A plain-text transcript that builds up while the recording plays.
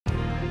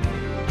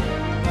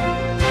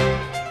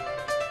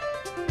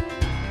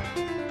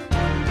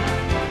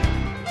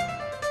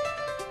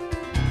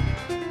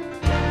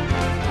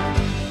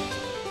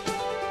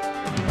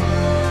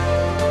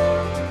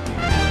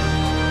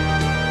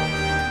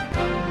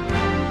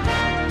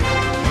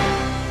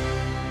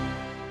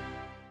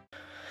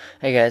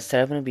Hey guys,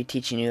 today I'm going to be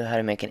teaching you how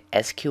to make an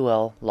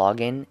SQL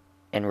login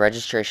and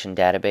registration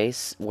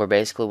database, where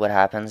basically what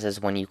happens is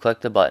when you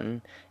click the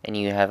button and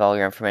you have all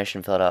your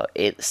information filled out,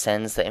 it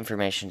sends the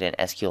information to an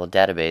SQL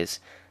database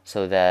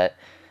so that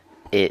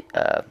it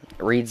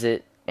reads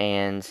it,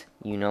 and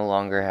you no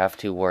longer have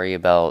to worry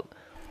about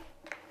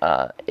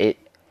it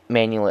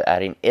manually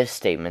adding if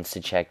statements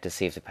to check to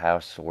see if the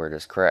password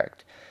is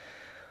correct.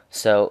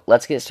 So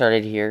let's get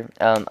started here.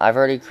 I've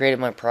already created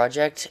my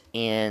project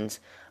and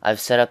I've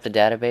set up the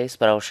database,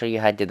 but I'll show you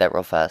how I did that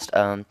real fast.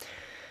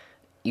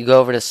 You go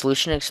over to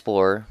Solution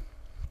Explorer,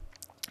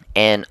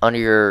 and under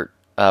your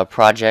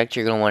project,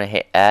 you're going to want to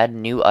hit Add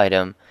New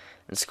Item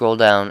and scroll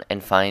down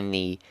and find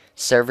the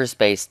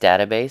Server-Based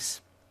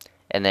Database,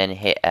 and then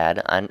hit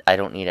Add. I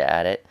don't need to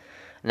add it.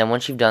 And then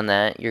once you've done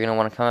that, you're going to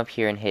want to come up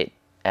here and hit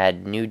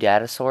Add New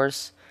Data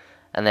Source,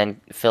 and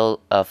then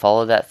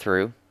follow that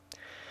through.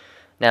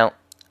 Now,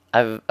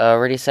 I've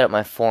already set up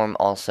my form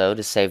also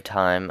to save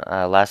time.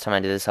 Last time I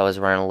did this, I was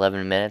around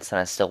 11 minutes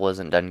and I still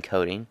wasn't done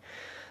coding.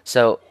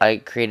 So I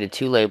created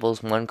two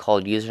labels, one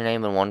called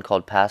username and one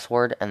called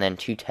password, and then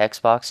two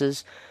text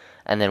boxes,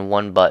 and then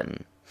one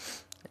button.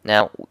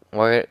 Now, I'm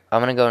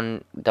going to go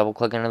and double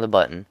click into the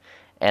button,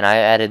 and I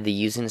added the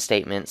using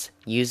statements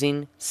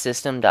using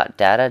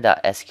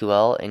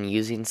system.data.sql and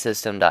using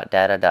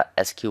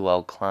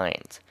system.data.sql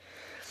client.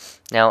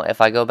 Now, if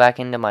I go back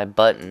into my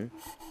button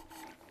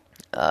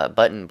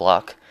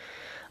block,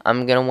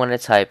 I'm going to want to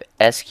type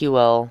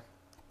SQL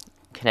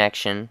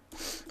connection,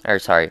 or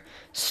sorry,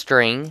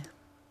 string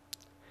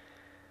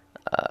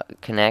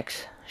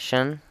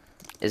connection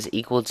is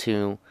equal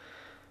to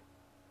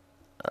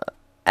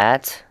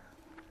at,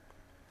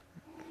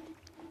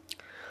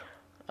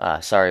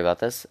 sorry about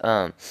this,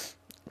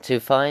 to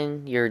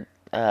find your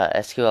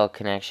SQL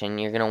connection,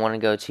 you're going to want to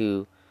go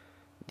to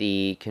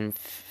the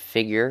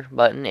configure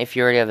button if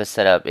you already have it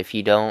set up. If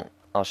you don't,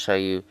 I'll show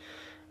you.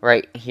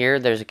 Right here,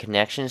 there's a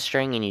connection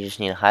string, and you just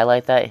need to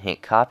highlight that and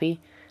hit copy.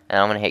 And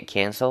I'm going to hit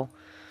cancel,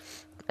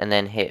 and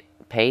then hit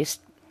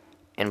paste,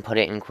 and put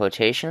it in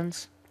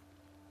quotations,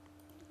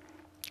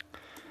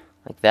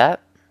 like that.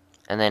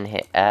 And then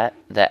hit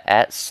the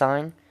 @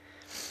 sign,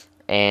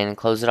 and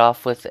close it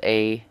off with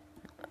a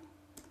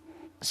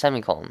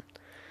semicolon.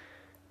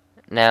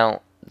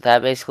 Now,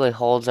 that basically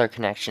holds our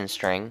connection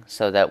string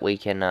so that we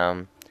can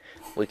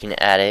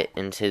add it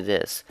into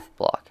this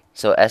block.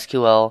 So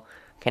SQL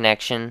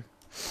connection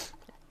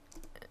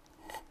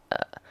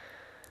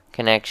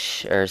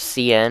or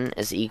CN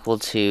is equal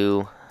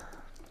to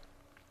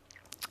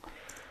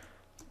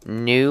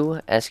new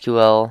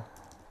SQL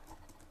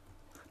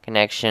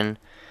connection,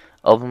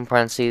 open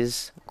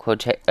parentheses,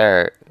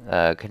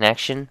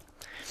 connection,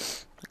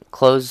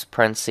 close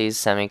parentheses,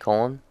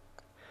 semicolon.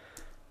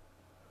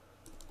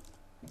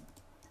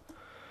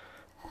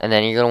 And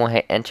then you're going to want to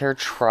hit enter,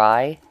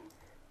 try,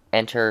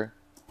 enter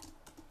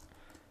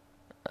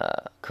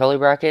curly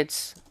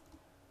brackets,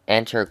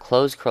 enter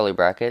close curly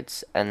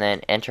brackets, and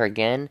then enter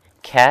again,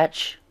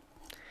 catch,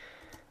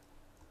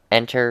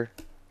 enter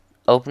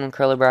open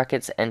curly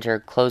brackets, enter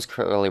close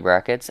curly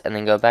brackets, and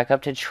then go back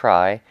up to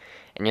try,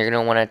 and you're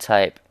going to want to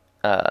type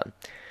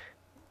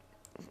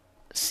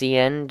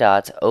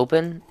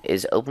cn.open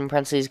is open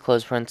parentheses,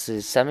 close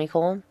parentheses,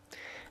 semicolon.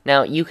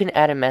 Now, you can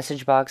add a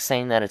message box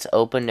saying that it's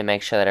open to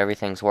make sure that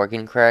everything's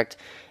working correct.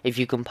 If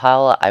you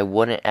compile it, I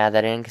wouldn't add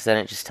that in because then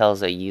it just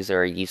tells a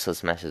user a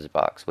useless message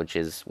box, which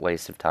is a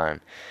waste of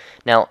time.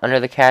 Now, under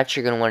the catch,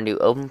 you're going to want to do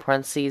open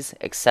parentheses,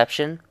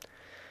 exception,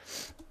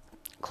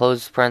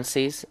 close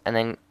parentheses, and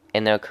then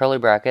in the curly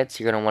brackets,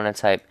 you're going to want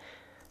to type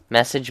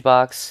message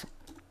box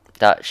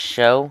dot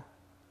show,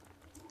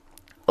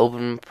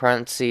 open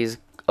parentheses,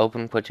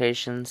 open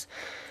quotations,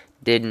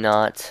 did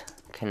not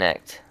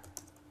connect.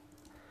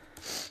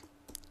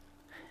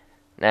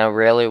 Now,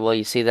 rarely will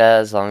you see that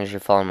as long as you're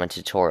following my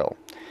tutorial.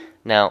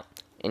 Now,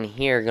 in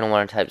here, you're going to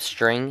want to type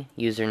string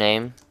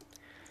username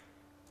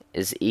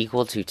is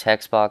equal to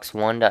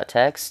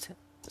textbox1.text,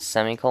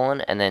 semicolon,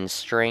 and then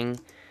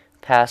string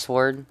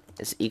password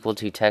is equal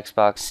to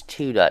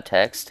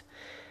textbox2.text,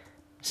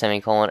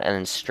 semicolon, and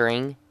then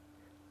string,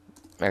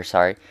 or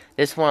sorry,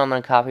 this one I'm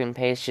going to copy and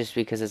paste just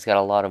because it's got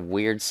a lot of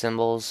weird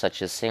symbols,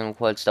 such as single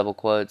quotes, double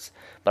quotes,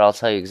 but I'll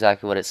tell you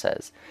exactly what it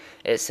says.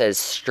 It says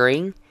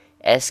string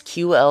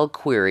SQL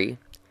query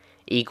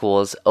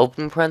equals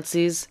open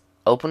parentheses,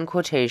 open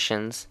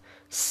quotations,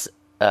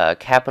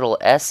 capital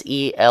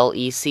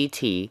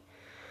SELECT,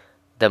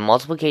 the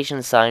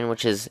multiplication sign,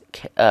 which is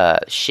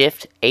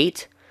shift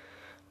 8,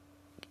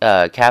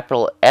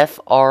 capital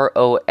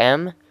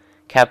FROM,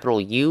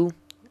 capital U,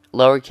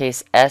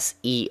 lowercase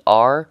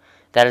SER.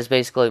 That is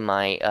basically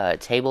my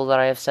table that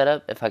I have set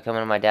up. If I come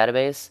into my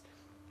database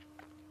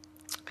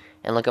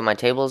and look at my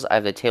tables, I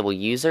have the table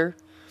user,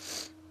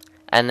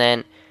 and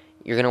then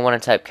you're going to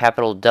want to type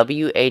capital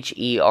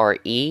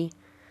WHERE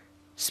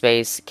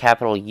space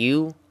capital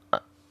U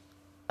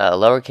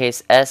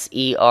lowercase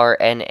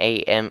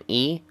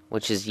SERNAME,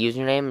 which is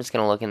username. It's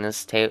going to look in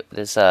this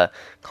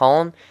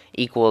column,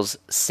 equals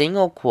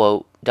single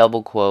quote,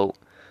 double quote,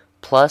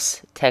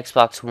 plus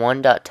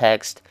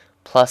textbox1.text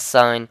plus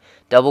sign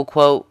double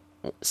quote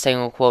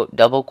single quote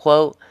double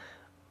quote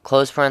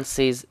close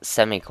parentheses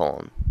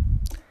semicolon.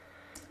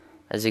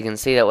 As you can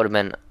see, that would have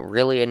been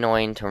really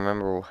annoying to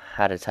remember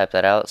how to type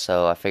that out,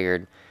 so I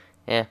figured,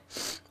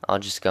 I'll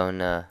just go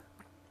and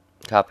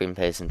copy and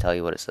paste and tell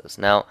you what it says.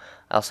 Now,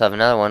 I also have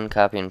another one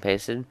copy and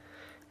pasted,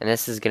 and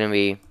this is going to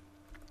be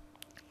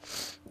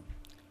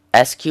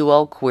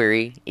SQL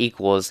query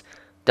equals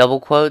double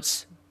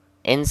quotes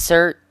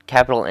insert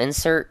capital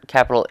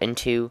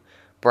into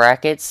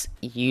brackets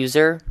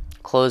user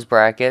close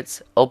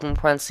brackets open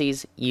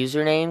parentheses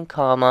username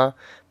comma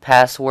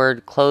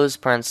password close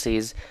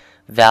parentheses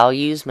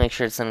values, make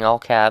sure it's in all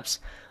caps,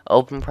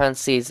 open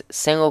parentheses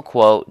single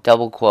quote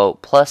double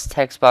quote plus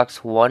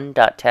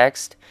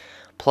textbox1.text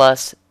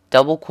plus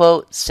double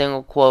quote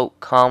single quote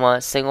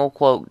comma single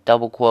quote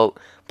double quote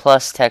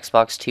plus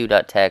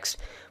textbox2.text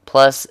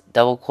plus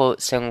double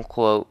quote single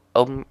quote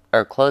open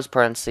or close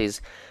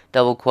parentheses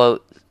double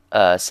quote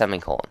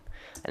semicolon,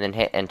 and then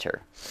hit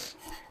enter.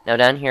 Now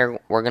down here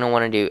we're going to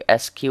want to do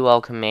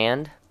SQL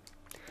command,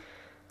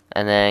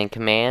 and then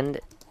command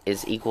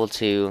is equal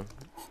to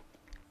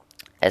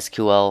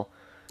SQL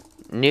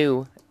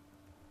new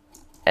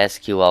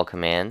SQL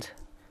command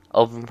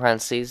open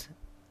parentheses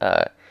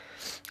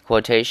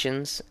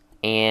quotations,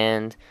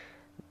 and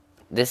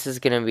this is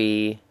going to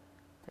be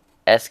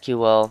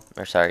SQL,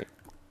 or sorry,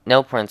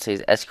 no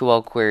parentheses,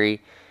 SQL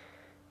query,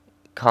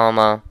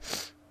 comma,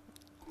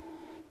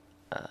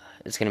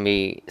 it's going to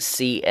be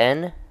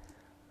CN,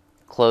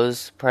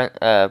 close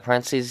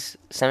parentheses,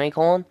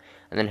 semicolon,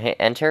 and then hit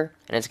enter,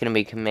 and it's going to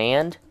be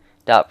command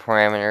dot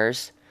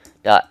parameters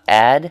dot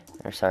add,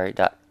 or sorry,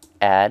 dot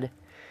add,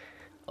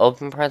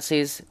 open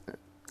parentheses,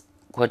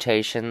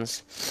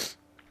 quotations,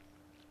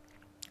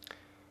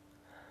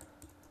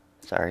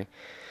 sorry,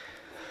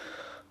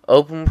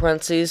 open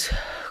parentheses,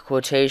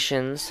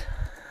 quotations,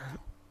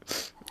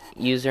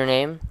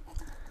 username,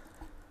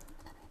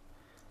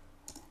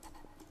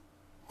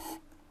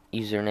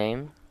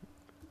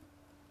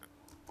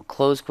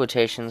 close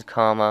quotations,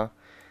 comma,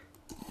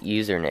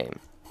 username,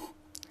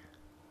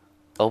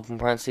 open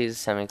parentheses,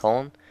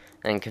 semicolon,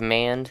 and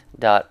command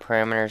dot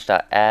parameters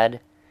dot add,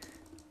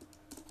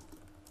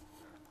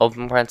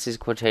 open parentheses,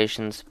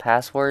 quotations,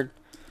 password,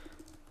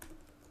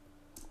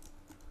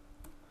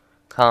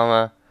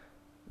 comma,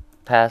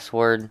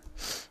 password,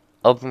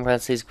 open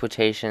parentheses,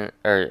 quotation,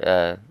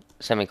 or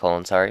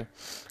semicolon, sorry,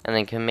 and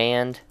then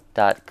command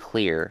dot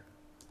clear.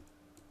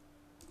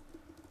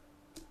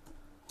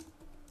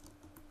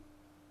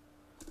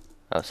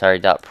 Oh, sorry,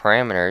 dot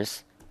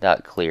parameters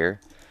dot clear,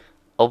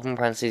 open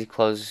parentheses,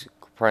 close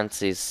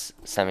parentheses,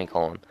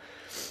 semicolon.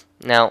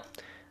 Now,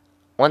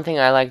 one thing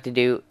I like to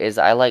do is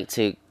I like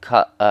to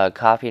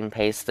copy and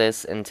paste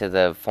this into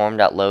the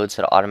form.load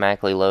so it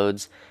automatically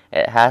loads.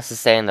 It has to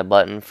stay in the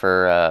button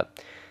for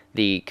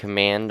the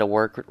command to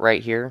work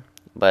right here,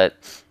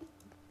 but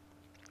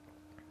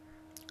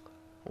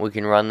we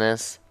can run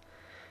this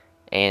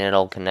and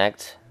it'll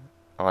connect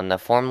on the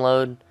form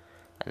load,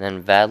 and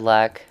then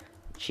Vadlac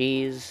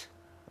cheese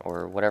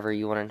or whatever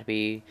you want it to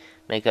be,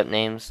 make up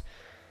names,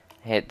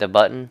 hit the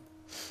button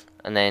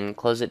and then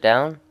close it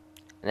down.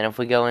 And then if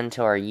we go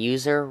into our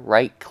user,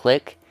 right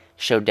click,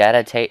 show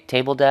data,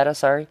 table data,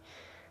 sorry,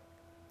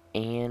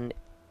 and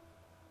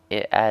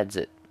it adds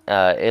it.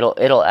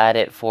 It'll add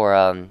it for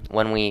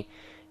when we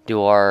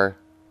do our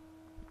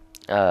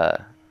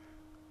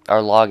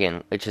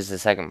login, which is the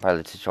second part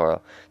of the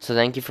tutorial. So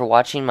thank you for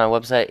watching. My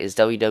website is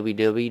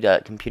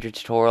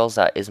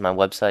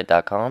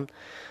www.computertutorials.ismywebsite.com.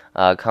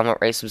 Comment,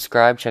 rate,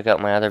 subscribe, check out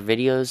my other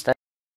videos.